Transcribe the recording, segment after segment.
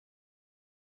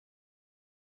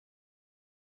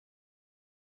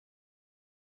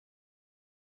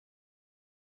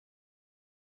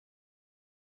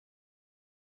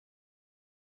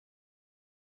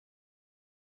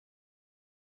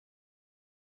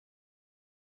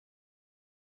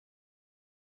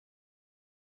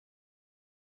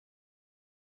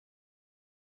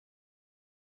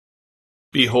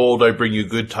Behold, I bring you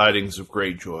good tidings of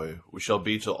great joy, which shall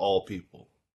be to all people.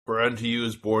 For unto you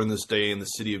is born this day in the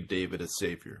city of David a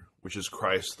Saviour, which is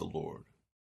Christ the Lord.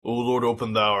 O Lord,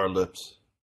 open thou our lips.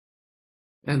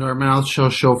 And our mouth shall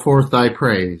show forth thy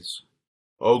praise.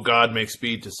 O God, make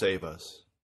speed to save us.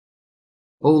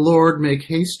 O Lord, make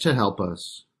haste to help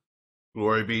us.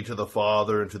 Glory be to the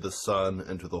Father, and to the Son,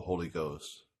 and to the Holy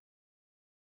Ghost.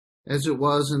 As it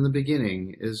was in the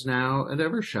beginning, is now, and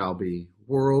ever shall be,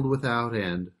 world without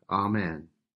end. Amen.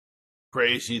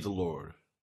 Praise ye the Lord.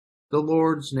 The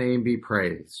Lord's name be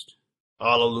praised.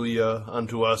 Alleluia,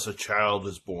 unto us a child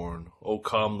is born. O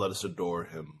come, let us adore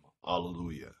him.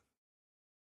 Alleluia.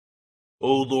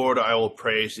 O Lord, I will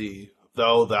praise thee,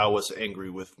 though thou wast angry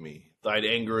with me. Thine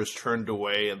anger is turned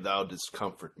away, and thou didst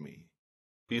comfort me.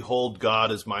 Behold,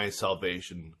 God is my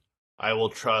salvation. I will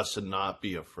trust and not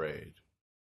be afraid.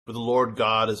 For the Lord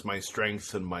God is my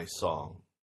strength and my song.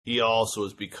 He also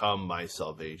is become my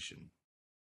salvation.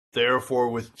 Therefore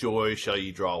with joy shall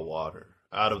ye draw water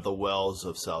out of the wells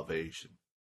of salvation.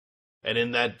 And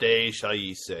in that day shall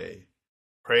ye say,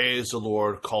 Praise the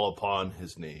Lord, call upon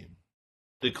his name.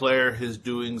 Declare his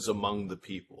doings among the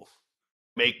people.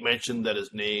 Make mention that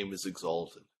his name is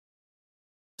exalted.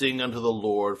 Sing unto the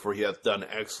Lord, for he hath done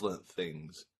excellent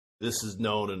things. This is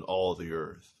known in all the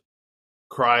earth.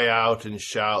 Cry out and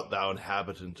shout, thou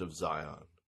inhabitant of Zion.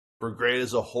 For great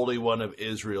is the Holy One of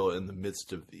Israel in the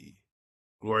midst of thee.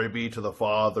 Glory be to the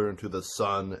Father, and to the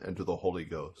Son, and to the Holy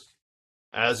Ghost.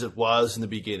 As it was in the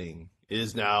beginning,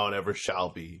 is now, and ever shall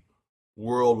be,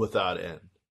 world without end.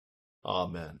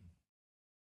 Amen.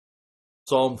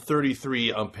 Psalm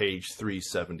 33 on page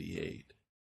 378.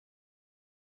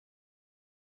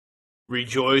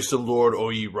 Rejoice in the Lord, O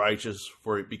ye righteous,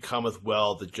 for it becometh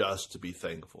well the just to be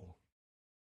thankful.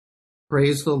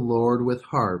 Praise the Lord with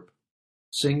harp.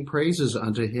 Sing praises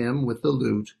unto him with the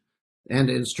lute and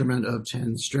instrument of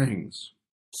 10 strings.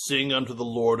 Sing unto the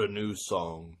Lord a new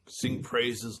song. Sing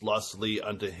praises lustily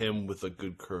unto him with a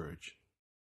good courage.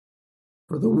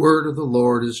 For the word of the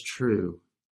Lord is true,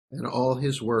 and all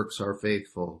his works are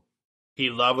faithful. He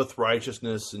loveth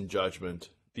righteousness and judgment.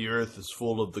 The earth is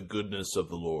full of the goodness of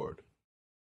the Lord.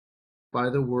 By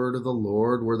the word of the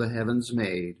Lord were the heavens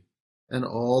made, and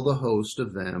all the host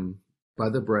of them by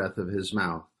the breath of his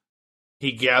mouth.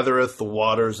 He gathereth the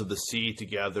waters of the sea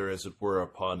together as it were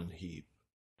upon an heap,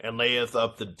 and layeth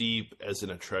up the deep as in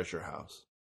a treasure house.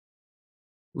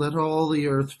 Let all the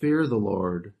earth fear the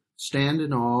Lord. Stand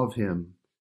in awe of him,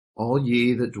 all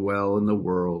ye that dwell in the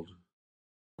world.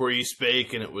 For he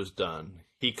spake, and it was done.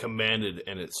 He commanded,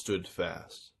 and it stood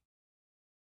fast.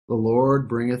 The Lord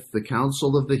bringeth the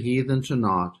counsel of the heathen to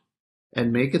naught,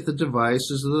 and maketh the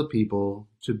devices of the people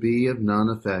to be of none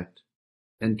effect,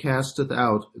 and casteth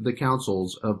out the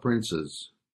counsels of princes.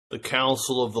 The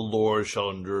counsel of the Lord shall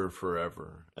endure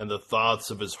forever, and the thoughts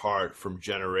of his heart from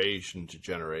generation to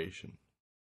generation.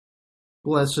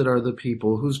 Blessed are the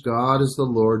people whose God is the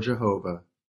Lord Jehovah,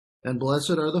 and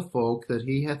blessed are the folk that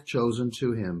he hath chosen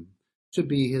to him, to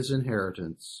be his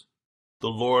inheritance. The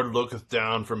Lord looketh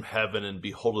down from heaven, and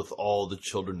beholdeth all the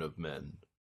children of men.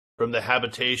 From the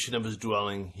habitation of his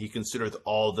dwelling he considereth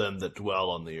all them that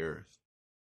dwell on the earth.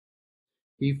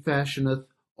 He fashioneth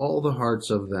all the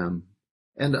hearts of them,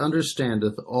 and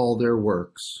understandeth all their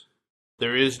works.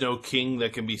 There is no king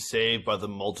that can be saved by the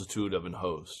multitude of an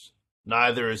host,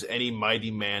 neither is any mighty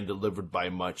man delivered by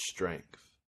much strength.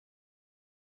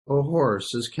 A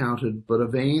horse is counted but a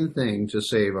vain thing to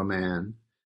save a man,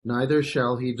 neither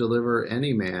shall he deliver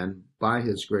any man by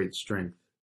his great strength.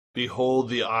 Behold,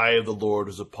 the eye of the Lord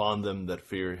is upon them that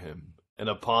fear him, and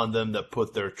upon them that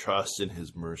put their trust in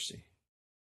his mercy.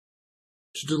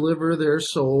 To deliver their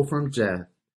soul from death,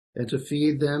 and to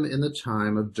feed them in the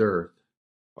time of dearth.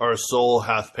 Our soul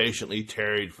hath patiently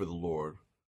tarried for the Lord,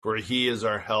 for he is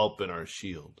our help and our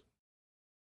shield.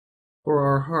 For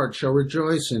our heart shall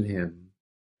rejoice in him,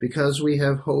 because we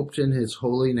have hoped in his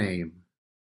holy name.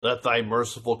 Let thy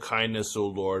merciful kindness, O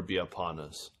Lord, be upon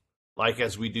us, like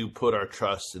as we do put our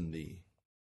trust in thee.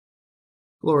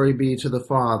 Glory be to the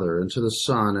Father, and to the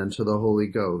Son, and to the Holy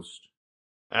Ghost.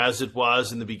 As it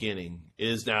was in the beginning,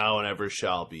 is now, and ever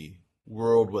shall be,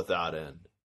 world without end.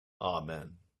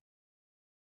 Amen.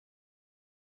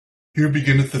 Here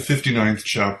beginneth the 59th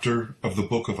chapter of the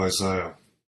book of Isaiah.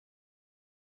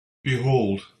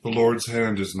 Behold, the Lord's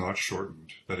hand is not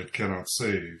shortened, that it cannot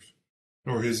save,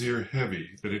 nor his ear heavy,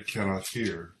 that it cannot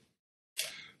hear.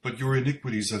 But your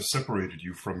iniquities have separated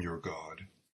you from your God,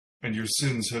 and your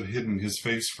sins have hidden his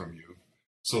face from you,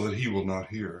 so that he will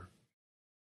not hear.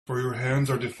 For your hands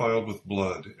are defiled with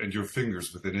blood, and your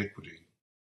fingers with iniquity.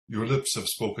 Your lips have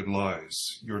spoken lies,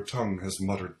 your tongue has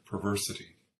muttered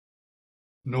perversity.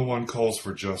 No one calls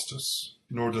for justice,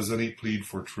 nor does any plead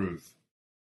for truth.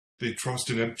 They trust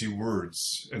in empty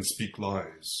words and speak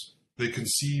lies. They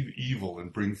conceive evil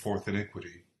and bring forth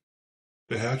iniquity.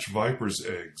 They hatch vipers'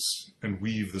 eggs and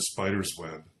weave the spider's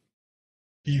web.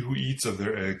 He who eats of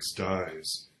their eggs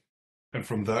dies, and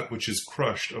from that which is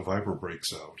crushed a viper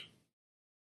breaks out.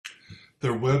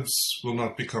 Their webs will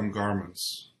not become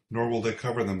garments, nor will they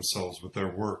cover themselves with their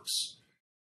works.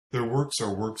 Their works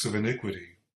are works of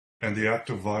iniquity, and the act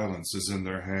of violence is in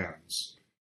their hands.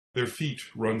 Their feet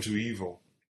run to evil,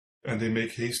 and they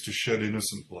make haste to shed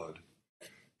innocent blood.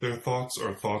 Their thoughts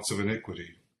are thoughts of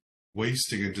iniquity.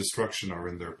 Wasting and destruction are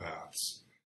in their paths.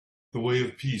 The way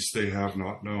of peace they have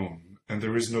not known, and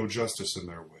there is no justice in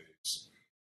their ways.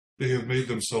 They have made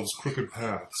themselves crooked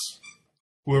paths.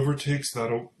 Whoever takes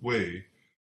that way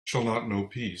shall not know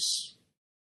peace.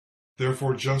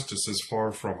 Therefore justice is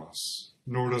far from us,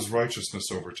 nor does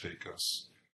righteousness overtake us.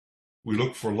 We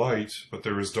look for light, but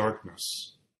there is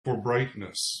darkness, for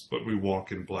brightness, but we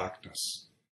walk in blackness.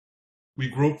 We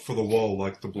grope for the wall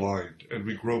like the blind, and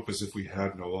we grope as if we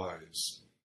had no eyes.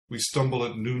 We stumble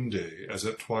at noonday as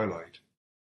at twilight.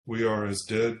 We are as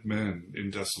dead men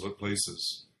in desolate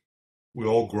places. We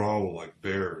all growl like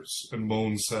bears, and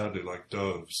moan sadly like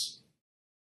doves.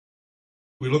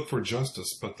 We look for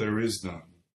justice, but there is none,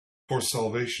 for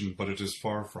salvation, but it is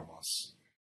far from us.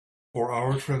 For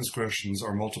our transgressions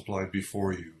are multiplied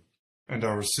before you, and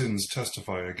our sins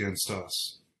testify against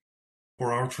us.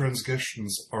 For our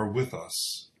transgressions are with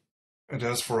us, and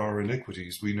as for our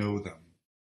iniquities we know them.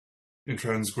 In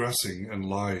transgressing and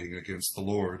lying against the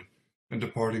Lord, and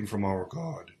departing from our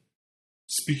God,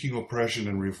 speaking oppression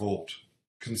and revolt,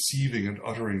 conceiving and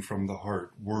uttering from the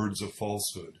heart words of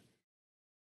falsehood.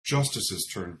 Justice is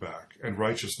turned back, and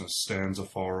righteousness stands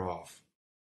afar off.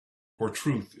 For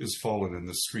truth is fallen in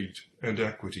the street, and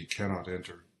equity cannot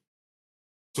enter.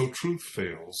 So truth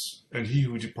fails, and he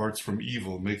who departs from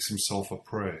evil makes himself a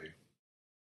prey.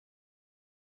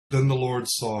 Then the Lord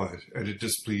saw it, and it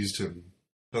displeased him,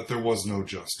 that there was no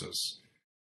justice.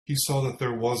 He saw that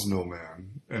there was no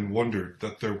man, and wondered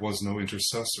that there was no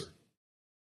intercessor.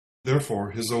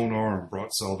 Therefore his own arm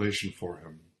brought salvation for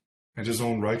him, and his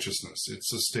own righteousness it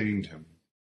sustained him.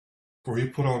 For he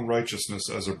put on righteousness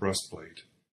as a breastplate,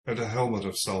 and a helmet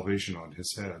of salvation on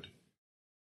his head.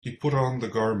 He put on the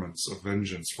garments of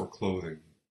vengeance for clothing,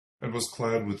 and was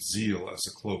clad with zeal as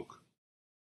a cloak.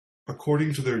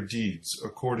 According to their deeds,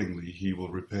 accordingly he will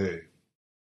repay.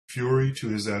 Fury to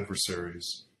his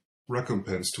adversaries,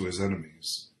 recompense to his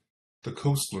enemies. The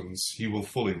coastlands he will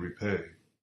fully repay.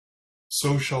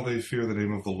 So shall they fear the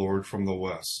name of the Lord from the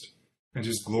west, and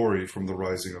his glory from the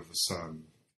rising of the sun.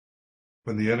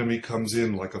 When the enemy comes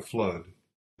in like a flood,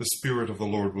 the Spirit of the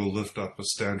Lord will lift up a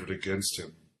standard against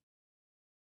him.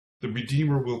 The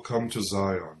Redeemer will come to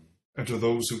Zion, and to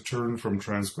those who turn from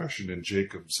transgression in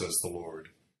Jacob, says the Lord.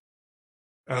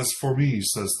 As for me,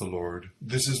 says the Lord,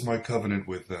 this is my covenant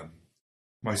with them,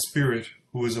 my Spirit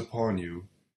who is upon you,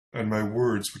 and my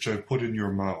words which I put in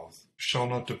your mouth shall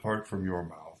not depart from your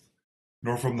mouth,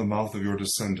 nor from the mouth of your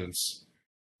descendants,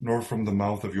 nor from the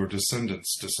mouth of your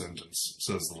descendants' descendants,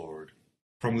 says the Lord,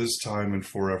 from this time and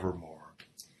forevermore.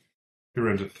 Here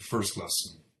endeth the first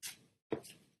lesson.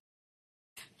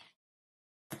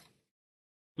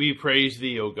 We praise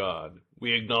thee, O God.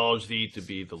 We acknowledge thee to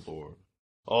be the Lord.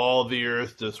 All the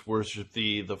earth doth worship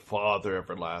thee, the Father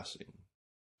everlasting.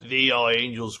 To thee all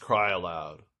angels cry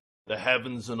aloud, the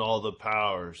heavens and all the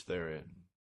powers therein.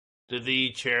 To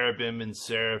thee cherubim and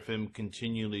seraphim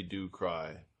continually do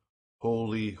cry,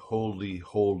 Holy, holy,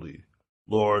 holy,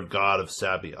 Lord God of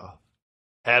Sabaoth.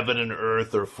 Heaven and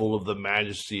earth are full of the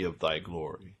majesty of thy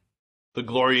glory. The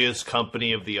glorious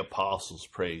company of the apostles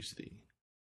praise thee.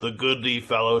 The goodly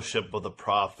fellowship of the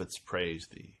prophets praise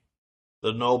thee.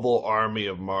 The noble army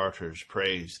of martyrs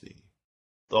praise thee.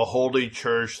 The holy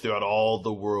church throughout all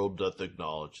the world doth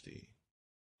acknowledge thee.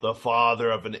 The Father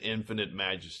of an infinite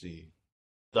majesty,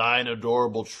 thine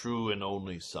adorable true and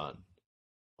only Son,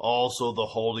 also the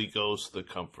Holy Ghost the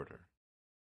Comforter.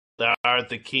 Thou art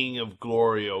the King of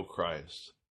glory, O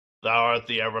Christ. Thou art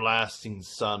the everlasting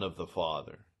Son of the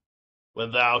Father.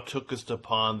 When thou tookest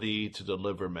upon thee to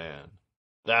deliver man,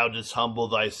 thou didst humble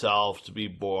thyself to be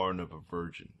born of a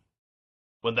virgin.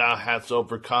 When thou hadst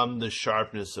overcome the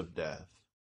sharpness of death,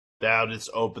 thou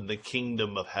didst open the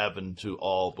kingdom of heaven to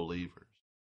all believers.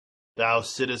 Thou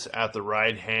sittest at the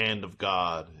right hand of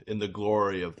God in the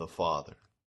glory of the Father.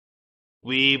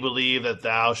 We believe that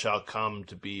thou shalt come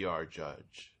to be our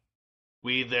judge.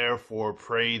 We therefore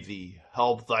pray thee,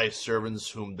 help thy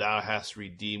servants whom thou hast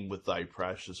redeemed with thy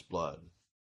precious blood.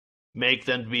 Make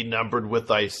them to be numbered with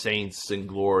thy saints in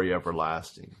glory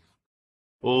everlasting.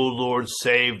 O Lord,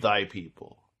 save thy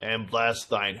people, and bless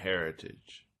thine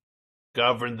heritage.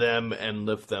 Govern them and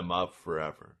lift them up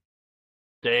forever.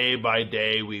 Day by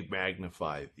day we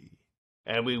magnify thee,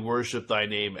 and we worship thy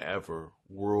name ever,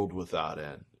 world without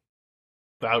end.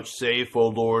 Vouchsafe, O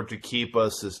Lord, to keep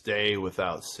us this day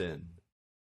without sin.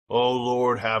 O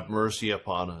Lord, have mercy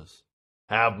upon us.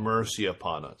 Have mercy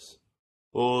upon us.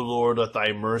 O Lord, let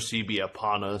thy mercy be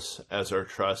upon us, as our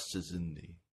trust is in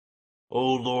thee.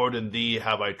 O Lord, in thee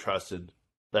have I trusted.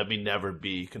 Let me never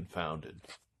be confounded.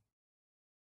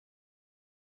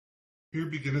 Here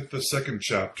beginneth the second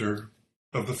chapter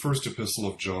of the first epistle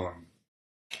of John.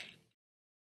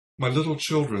 My little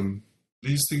children,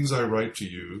 these things I write to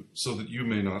you, so that you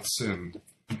may not sin.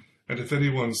 And if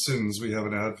anyone sins, we have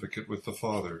an advocate with the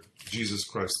Father, Jesus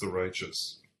Christ the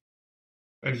righteous.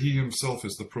 And he himself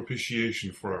is the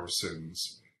propitiation for our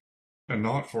sins, and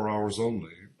not for ours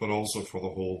only, but also for the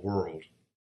whole world.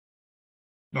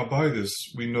 Now by this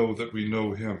we know that we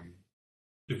know him,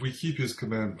 if we keep his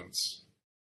commandments.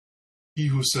 He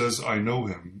who says, I know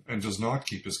him, and does not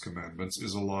keep his commandments,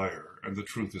 is a liar, and the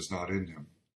truth is not in him.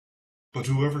 But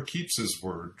whoever keeps his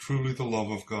word, truly the love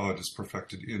of God is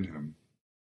perfected in him.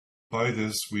 By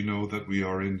this we know that we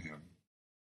are in him.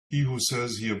 He who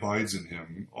says he abides in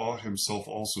him ought himself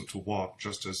also to walk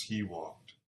just as he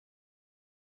walked.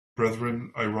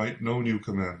 Brethren, I write no new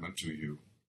commandment to you,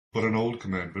 but an old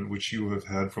commandment which you have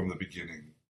had from the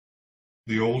beginning.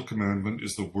 The old commandment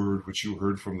is the word which you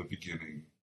heard from the beginning.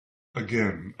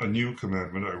 Again, a new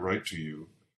commandment I write to you,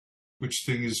 which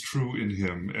thing is true in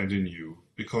him and in you,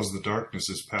 because the darkness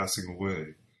is passing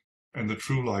away, and the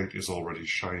true light is already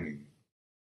shining.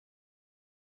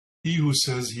 He who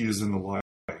says he is in the light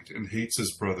and hates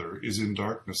his brother is in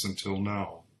darkness until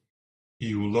now.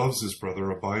 He who loves his brother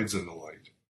abides in the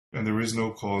light, and there is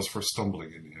no cause for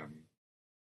stumbling in him.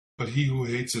 But he who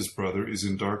hates his brother is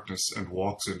in darkness and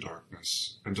walks in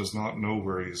darkness, and does not know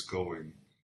where he is going,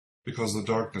 because the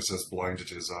darkness has blinded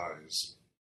his eyes.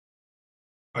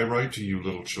 I write to you,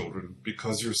 little children,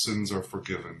 because your sins are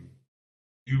forgiven,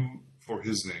 you for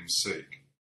his name's sake.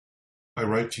 I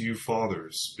write to you,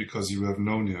 fathers, because you have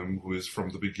known him who is from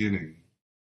the beginning.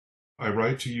 I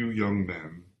write to you, young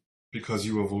men, because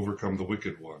you have overcome the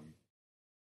wicked one.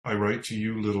 I write to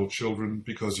you, little children,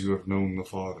 because you have known the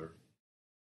Father.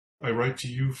 I write to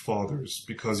you, fathers,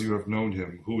 because you have known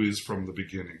him who is from the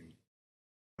beginning.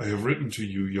 I have written to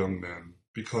you, young men,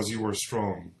 because you are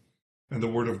strong, and the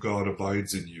word of God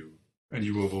abides in you, and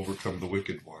you have overcome the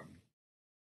wicked one.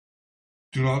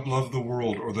 Do not love the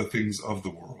world or the things of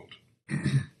the world.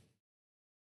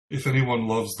 If anyone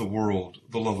loves the world,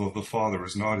 the love of the Father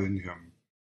is not in him.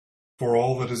 For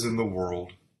all that is in the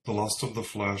world, the lust of the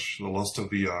flesh, the lust of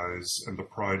the eyes, and the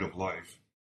pride of life,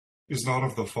 is not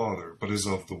of the Father, but is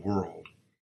of the world.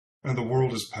 And the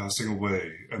world is passing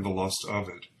away, and the lust of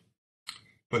it.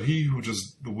 But he who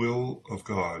does the will of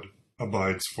God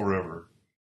abides forever.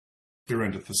 Here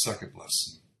endeth the second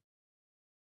lesson.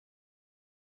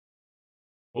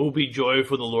 O be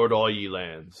joyful in the Lord, all ye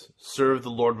lands. Serve the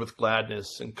Lord with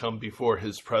gladness, and come before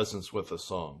his presence with a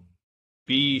song.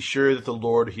 Be ye sure that the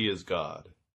Lord he is God.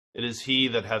 It is he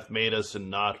that hath made us, and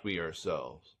not we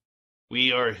ourselves.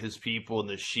 We are his people, and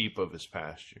the sheep of his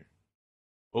pasture.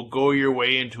 O go your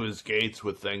way into his gates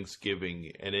with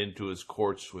thanksgiving, and into his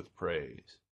courts with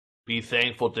praise. Be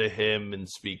thankful to him, and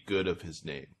speak good of his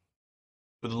name.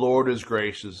 For the Lord is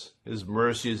gracious, his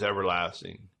mercy is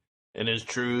everlasting, and his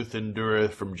truth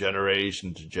endureth from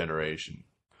generation to generation.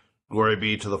 Glory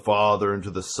be to the Father, and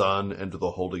to the Son, and to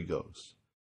the Holy Ghost,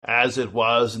 as it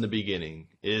was in the beginning,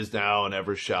 is now, and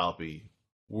ever shall be,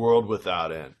 world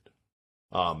without end.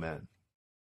 Amen.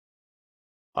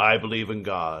 I believe in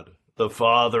God, the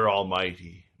Father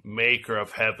Almighty, maker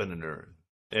of heaven and earth,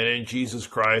 and in Jesus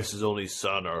Christ, his only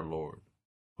Son, our Lord,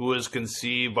 who was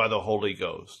conceived by the Holy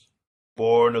Ghost,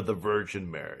 born of the Virgin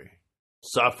Mary,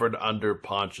 suffered under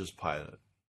Pontius Pilate,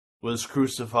 was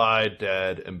crucified,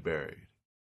 dead, and buried.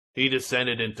 He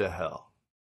descended into hell.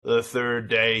 The third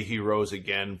day he rose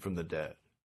again from the dead.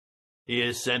 He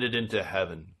ascended into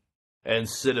heaven, and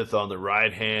sitteth on the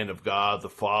right hand of God the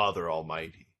Father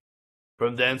Almighty.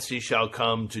 From thence he shall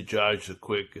come to judge the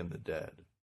quick and the dead.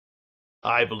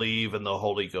 I believe in the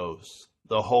Holy Ghost,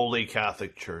 the holy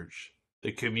Catholic Church,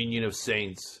 the communion of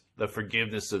saints, the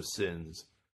forgiveness of sins,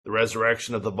 the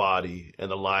resurrection of the body,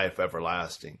 and the life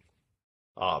everlasting.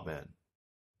 Amen.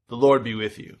 The Lord be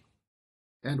with you.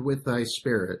 And with thy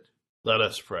spirit. Let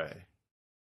us pray.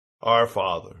 Our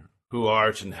Father, who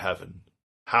art in heaven,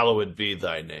 hallowed be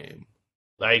thy name.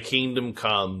 Thy kingdom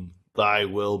come, thy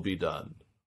will be done,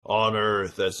 on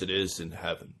earth as it is in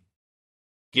heaven.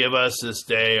 Give us this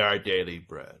day our daily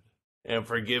bread, and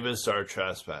forgive us our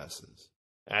trespasses,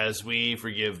 as we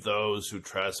forgive those who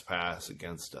trespass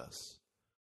against us.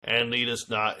 And lead us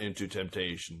not into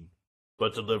temptation,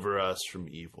 but deliver us from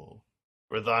evil.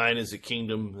 For thine is the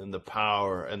kingdom, and the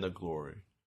power, and the glory,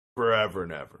 forever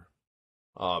and ever.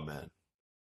 Amen.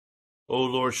 O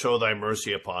Lord, show thy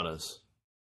mercy upon us.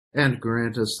 And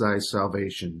grant us thy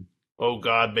salvation. O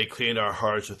God, make clean our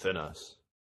hearts within us.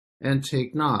 And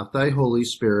take not thy Holy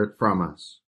Spirit from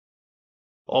us.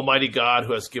 Almighty God,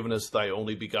 who hast given us thy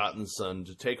only begotten Son,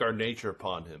 to take our nature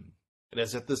upon him, and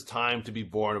as at this time to be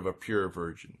born of a pure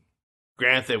virgin,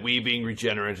 grant that we, being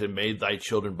regenerate and made thy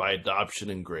children by adoption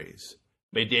and grace,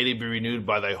 may daily be renewed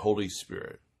by thy Holy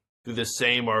Spirit, through the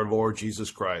same our Lord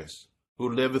Jesus Christ, who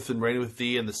liveth and reigneth with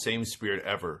thee in the same Spirit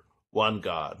ever, one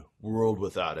God, world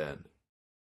without end.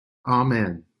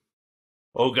 Amen.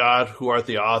 O God, who art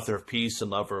the author of peace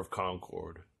and lover of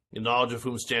concord, in knowledge of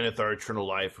whom standeth our eternal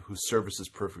life, whose service is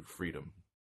perfect freedom,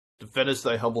 defend us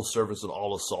thy humble servants in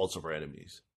all assaults of our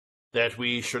enemies, that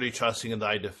we, surely trusting in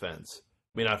thy defense,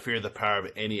 may not fear the power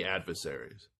of any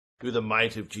adversaries, through the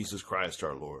might of Jesus Christ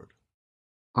our Lord.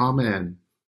 Amen.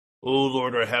 O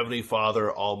Lord, our heavenly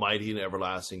Father, almighty and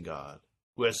everlasting God,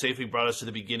 who hast safely brought us to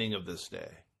the beginning of this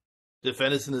day,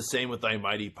 defend us in the same with thy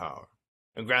mighty power,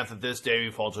 and grant that this day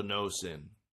we fall to no sin,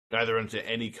 neither unto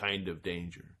any kind of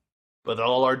danger, but that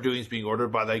all our doings, being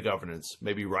ordered by thy governance,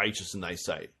 may be righteous in thy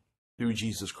sight, through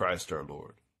Jesus Christ our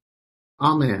Lord.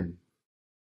 Amen.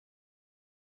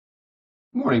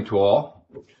 Good morning to all.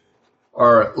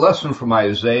 Our lesson from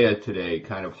Isaiah today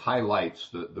kind of highlights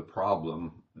the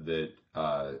problem that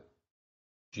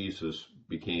Jesus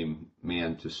became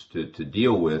man to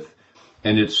deal with,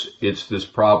 and it's this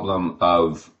problem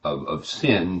of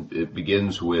sin. It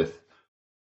begins with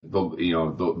the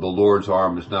Lord's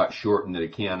arm is not shortened that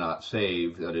it cannot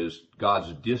save. That is,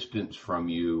 God's distance from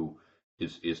you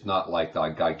is not like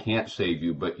God can't save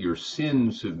you, but your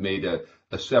sins have made a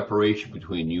separation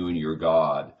between you and your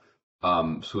God,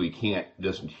 so he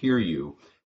doesn't hear you.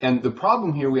 And the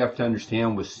problem here we have to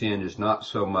understand with sin is not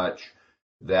so much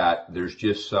that there's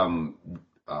just some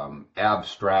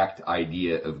abstract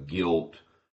idea of guilt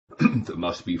that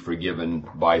must be forgiven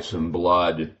by some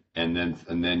blood, and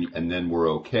then we're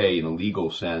okay in a legal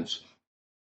sense.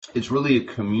 It's really a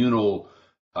communal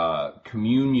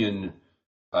communion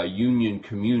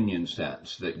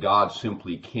sense that God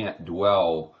simply can't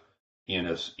dwell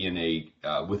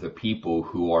with a people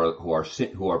who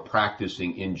are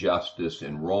practicing injustice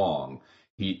and wrong.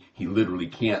 He literally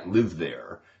can't live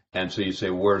there. And so you say,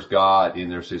 where's God?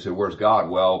 And they say, where's God?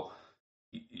 Well,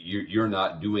 you're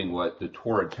not doing what the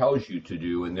Torah tells you to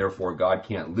do, and therefore God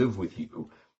can't live with you.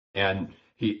 And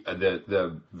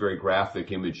the very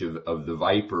graphic image of the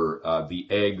viper, the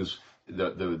eggs,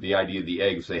 the idea of the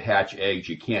eggs, they hatch eggs,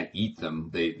 you can't eat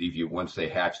them. Once they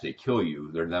hatch, they kill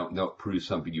you. They're not produce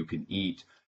something you can eat.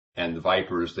 And the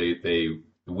vipers, they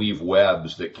weave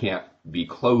webs that can't be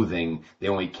clothing. They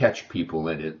only catch people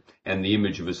in it. And the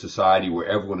image of a society where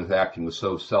everyone is acting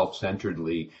so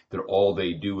self-centeredly that all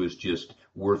they do is just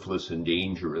worthless and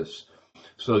dangerous.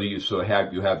 So you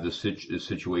have this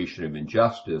situation of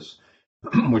injustice,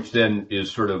 which then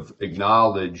is sort of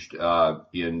acknowledged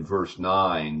in verse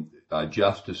 9.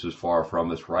 Justice is far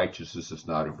from us, righteousness does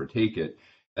not overtake it.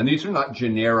 And these are not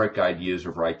generic ideas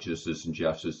of righteousness and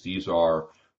justice. These are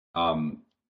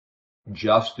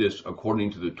justice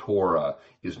according to the Torah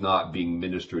is not being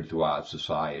ministered throughout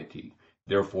society.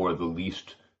 Therefore,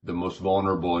 the most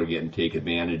vulnerable are getting taken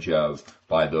advantage of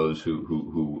by those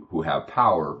who have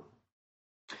power.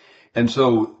 And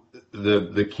so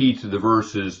the key to the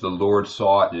verse is the Lord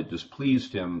saw it and it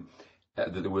displeased him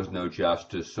that there was no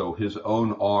justice, so his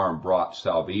own arm brought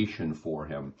salvation for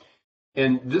him.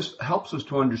 And this helps us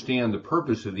to understand the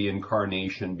purpose of the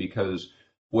incarnation, because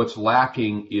what's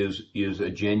lacking is a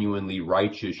genuinely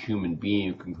righteous human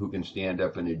being who can stand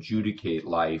up and adjudicate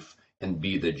life and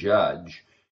be the judge.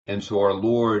 And so our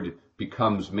Lord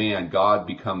becomes man, God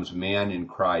becomes man in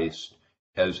Christ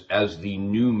as the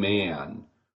new man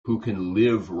who can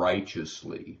live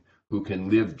righteously, who can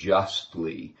live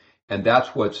justly. And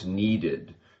that's what's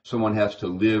needed. Someone has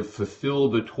to fulfill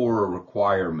the Torah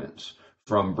requirements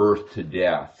from birth to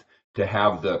death, to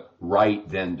have the right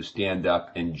then to stand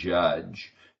up and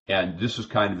judge. And this is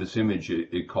kind of this image,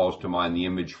 it calls to mind the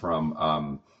image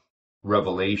from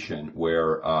Revelation,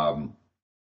 where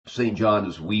St. John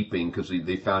is weeping because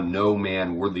they found no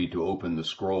man worthy to open the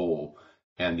scroll.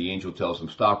 and the angel tells him,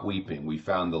 "Stop weeping. We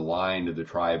found the Lion of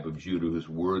the tribe of Judah who's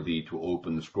worthy to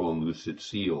open the scroll and loose its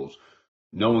seals."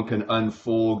 No one can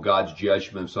unfold God's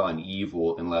judgments on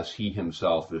evil unless he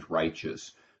himself is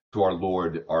righteous. So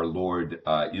our Lord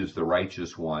is the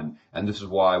righteous one. And this is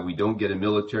why we don't get a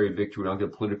military victory, we don't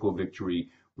get a political victory.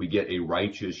 We get a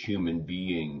righteous human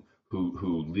being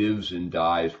who lives and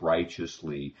dies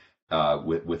righteously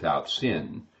without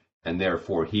sin. And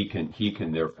therefore he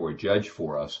can therefore judge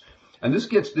for us. And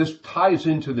this ties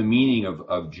into the meaning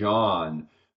of John,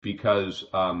 because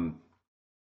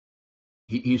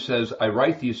he says, "I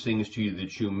write these things to you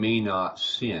that you may not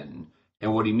sin."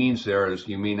 And what he means there is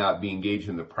you may not be engaged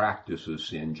in the practice of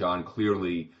sin. John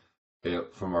clearly,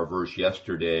 from our verse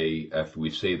yesterday, if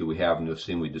we say that we have no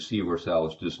sin, we deceive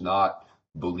ourselves, does not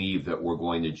believe that we're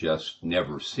going to just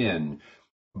never sin.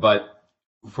 But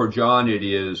for John, it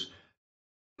is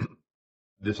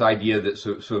this idea that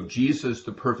so if Jesus,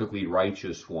 the perfectly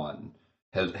righteous one,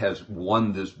 has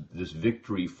won this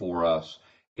victory for us,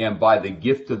 and by the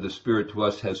gift of the Spirit to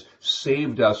us has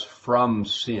saved us from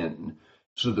sin,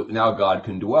 so that now God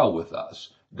can dwell with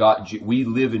us. We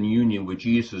live in union with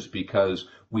Jesus because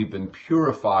we've been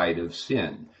purified of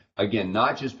sin. Again,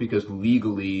 not just because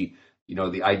legally,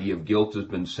 the idea of guilt has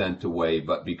been sent away,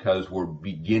 but because we're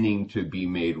beginning to be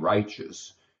made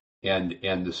righteous. And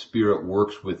the Spirit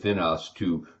works within us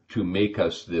to make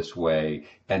us this way.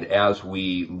 And as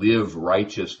we live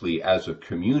righteously as a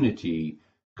community,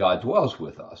 God dwells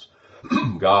with us.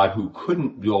 God, who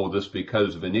couldn't dwell with us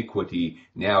because of iniquity,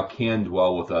 now can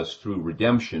dwell with us through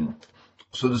redemption.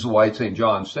 So this is why St.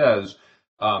 John says,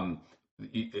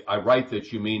 I write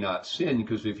that you may not sin,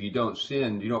 because if you don't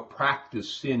sin, you don't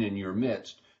practice sin in your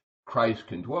midst, Christ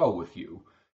can dwell with you.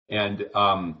 And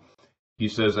he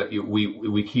says that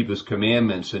we keep his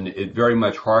commandments, and it very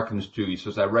much harkens to, he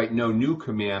says, I write no new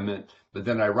commandment, but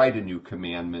then I write a new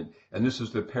commandment. And this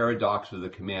is the paradox of the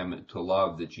commandment to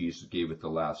love that Jesus gave at the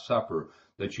Last Supper,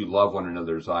 that you love one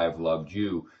another as I have loved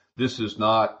you. This is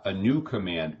not a new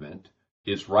commandment.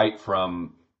 It's right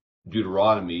from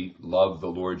Deuteronomy, love the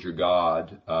Lord your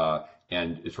God,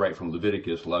 and it's right from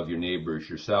Leviticus, love your neighbor as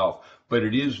yourself. But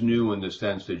it is new in the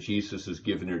sense that Jesus has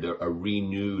given it a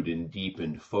renewed and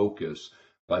deepened focus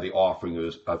by the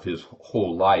offering of his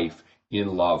whole life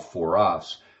in love for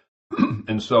us.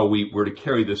 And so we're to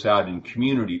carry this out in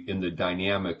community in the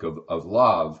dynamic of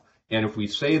love. And if we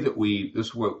say that this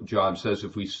is what John says,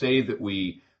 if we say that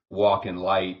we walk in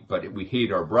light, but we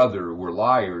hate our brother, we're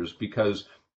liars, because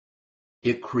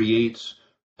it creates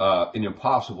an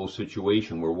impossible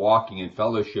situation. We're walking in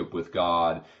fellowship with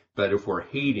God, but if we're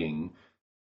hating,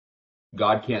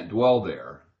 God can't dwell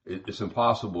there. It's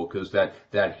impossible, because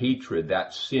that hatred,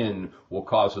 that sin will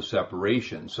cause a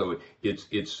separation. So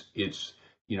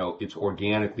it's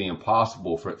organically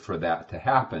impossible for that to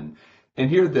happen. And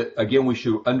here, that again, we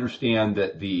should understand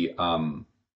that the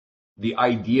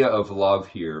idea of love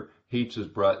here, hates his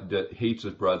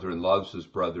brother and loves his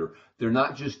brother, they're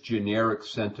not just generic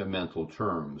sentimental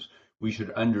terms. We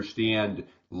should understand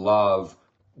love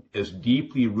as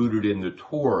deeply rooted in the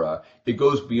Torah. It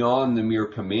goes beyond the mere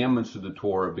commandments of the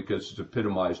Torah because it's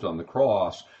epitomized on the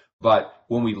cross. But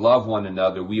when we love one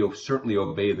another, we certainly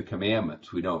obey the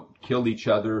commandments. We don't kill each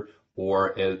other, or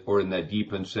in that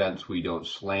deepened sense, we don't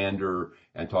slander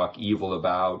and talk evil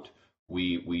about.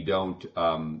 We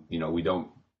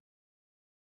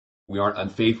aren't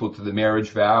unfaithful to the marriage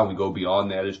vow. We go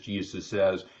beyond that, as Jesus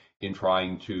says, in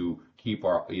trying to keep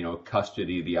our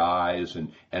custody of the eyes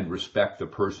and respect the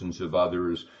persons of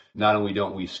others. Not only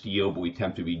don't we steal, but we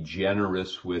attempt to be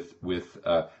generous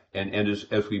and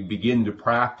as we begin to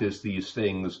practice these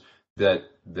things that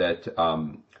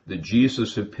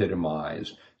Jesus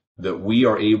epitomized, that we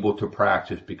are able to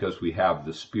practice because we have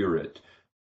the Spirit.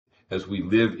 As we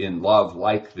live in love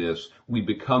like this, we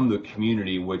become the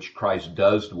community in which Christ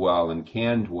does dwell and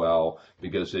can dwell,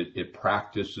 because it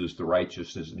practices the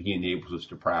righteousness that he enables us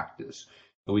to practice.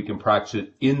 And we can practice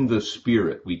it in the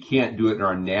Spirit. We can't do it in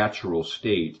our natural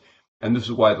state. And this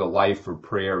is why the life of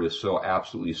prayer is so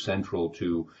absolutely central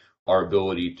to our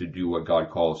ability to do what God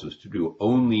calls us to do.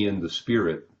 Only in the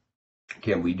Spirit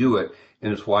can we do it.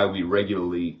 And it's why we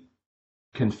regularly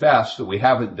confess that we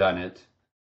haven't done it,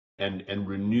 and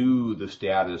renew the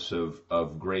status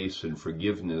of grace and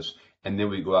forgiveness, and then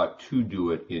we go out to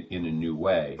do it in a new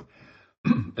way.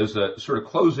 As a sort of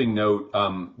closing note,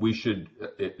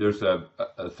 there's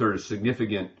a third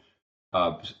significant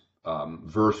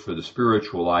verse for the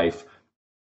spiritual life.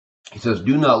 He says,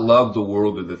 do not love the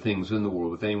world or the things in the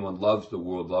world. If anyone loves the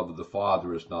world, love of the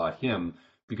Father is not him.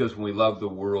 Because when we love the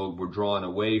world, we're drawn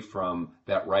away from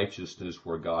that righteousness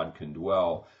where God can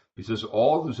dwell. He says,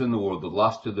 all that's in the world, the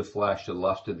lust of the flesh, the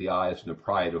lust of the eyes, and the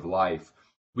pride of life,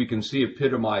 we can see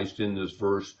epitomized in this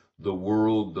verse the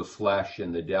world, the flesh,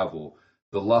 and the devil.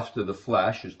 The lust of the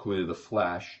flesh is clearly the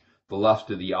flesh. The lust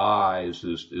of the eyes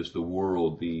is the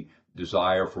world, the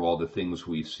desire for all the things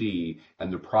we see.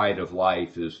 And the pride of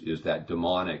life is that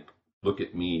demonic, look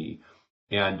at me.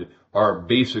 And our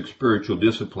basic spiritual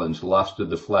disciplines, lust of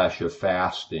the flesh, of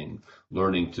fasting,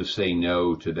 learning to say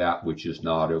no to that which is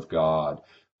not of God.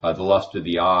 The lust of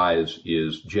the eyes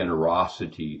is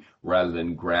generosity rather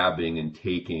than grabbing and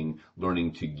taking,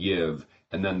 learning to give.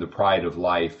 And then the pride of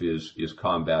life is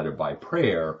combated by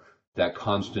prayer, that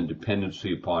constant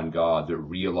dependency upon God that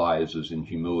realizes in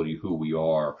humility who we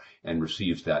are and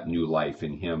receives that new life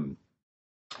in Him.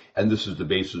 And this is the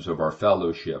basis of our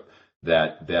fellowship,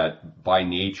 that by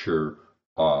nature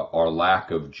our lack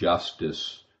of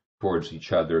justice towards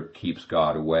each other keeps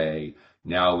God away.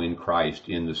 Now in Christ,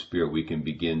 in the Spirit, we can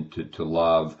begin to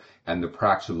love. And the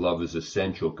practice of love is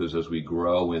essential because as we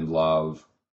grow in love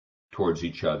towards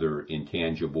each other in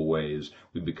tangible ways,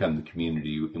 we become the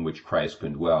community in which Christ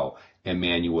can dwell.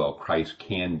 Emmanuel, Christ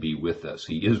can be with us.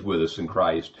 He is with us in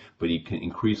Christ, but He can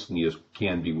increasingly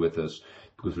can be with us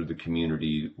because of the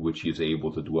community which He is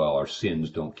able to dwell. Our sins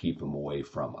don't keep Him away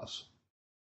from us.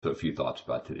 So a few thoughts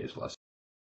about today's lesson.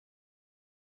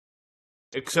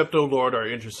 Accept, O Lord, our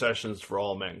intercessions for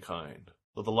all mankind.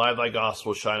 Let the light of thy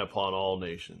gospel shine upon all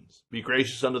nations. Be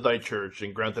gracious unto thy church,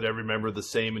 and grant that every member of the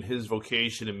same in his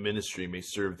vocation and ministry may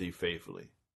serve thee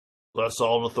faithfully. Bless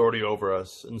all in authority over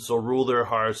us, and so rule their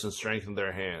hearts and strengthen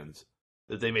their hands,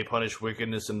 that they may punish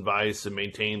wickedness and vice and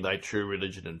maintain thy true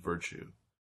religion and virtue.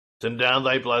 Send down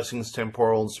thy blessings,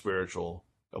 temporal and spiritual,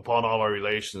 upon all our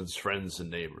relations, friends, and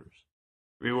neighbors.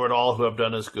 Reward all who have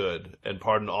done us good, and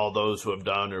pardon all those who have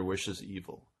done or wish us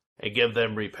evil, and give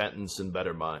them repentance and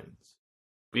better minds.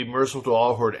 Be merciful to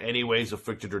all who are in any ways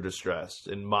afflicted or distressed,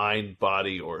 in mind,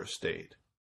 body, or estate.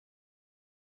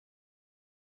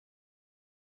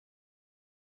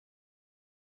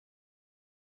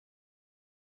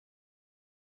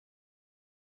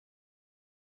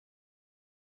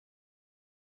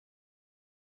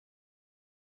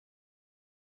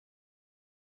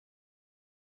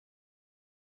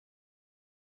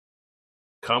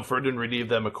 Comfort and relieve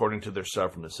them according to their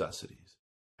several necessities.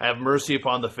 Have mercy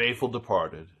upon the faithful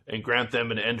departed, and grant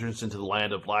them an entrance into the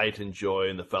land of light and joy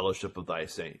in the fellowship of thy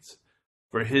saints.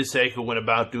 For his sake who went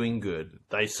about doing good,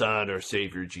 thy Son, our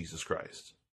Savior, Jesus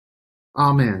Christ.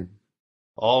 Amen.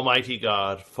 Almighty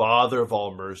God, Father of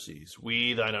all mercies,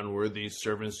 we, thine unworthy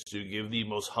servants, do give thee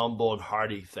most humble and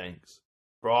hearty thanks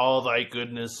for all thy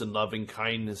goodness and loving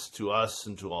kindness to us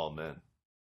and to all men.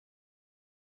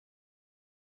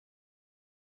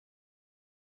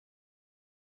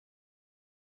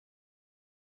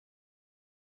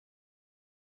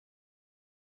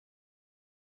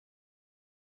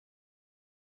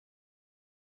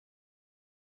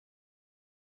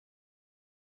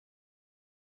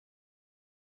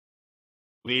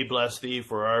 We bless thee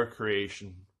for our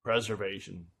creation,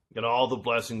 preservation, and all the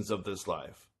blessings of this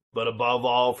life, but above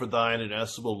all for thine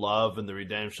inestimable love and the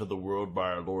redemption of the world by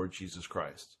our Lord Jesus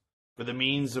Christ, for the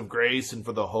means of grace and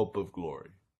for the hope of glory.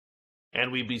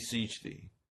 And we beseech thee,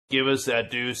 give us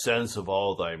that due sense of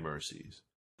all thy mercies,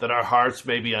 that our hearts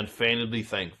may be unfeignedly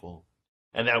thankful,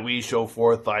 and that we show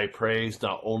forth thy praise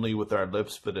not only with our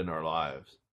lips but in our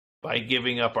lives, by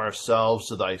giving up ourselves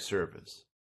to thy service,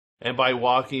 and by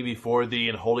walking before thee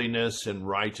in holiness and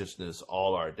righteousness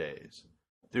all our days,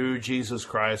 through Jesus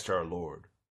Christ our Lord,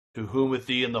 to whom with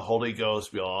thee and the Holy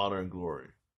Ghost be all honor and glory,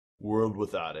 world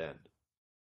without end.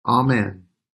 Amen.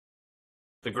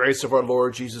 The grace of our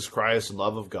Lord Jesus Christ and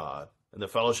love of God, and the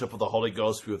fellowship of the Holy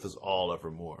Ghost be with us all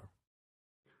evermore.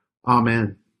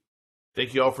 Amen.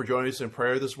 Thank you all for joining us in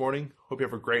prayer this morning. Hope you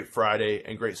have a great Friday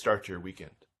and great start to your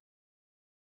weekend.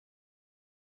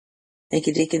 Thank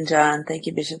you, Deacon John. Thank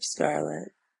you, Bishop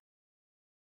Scarlett.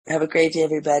 Have a great day,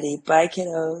 everybody. Bye,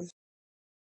 kiddos.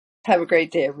 Have a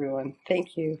great day, everyone.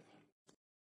 Thank you.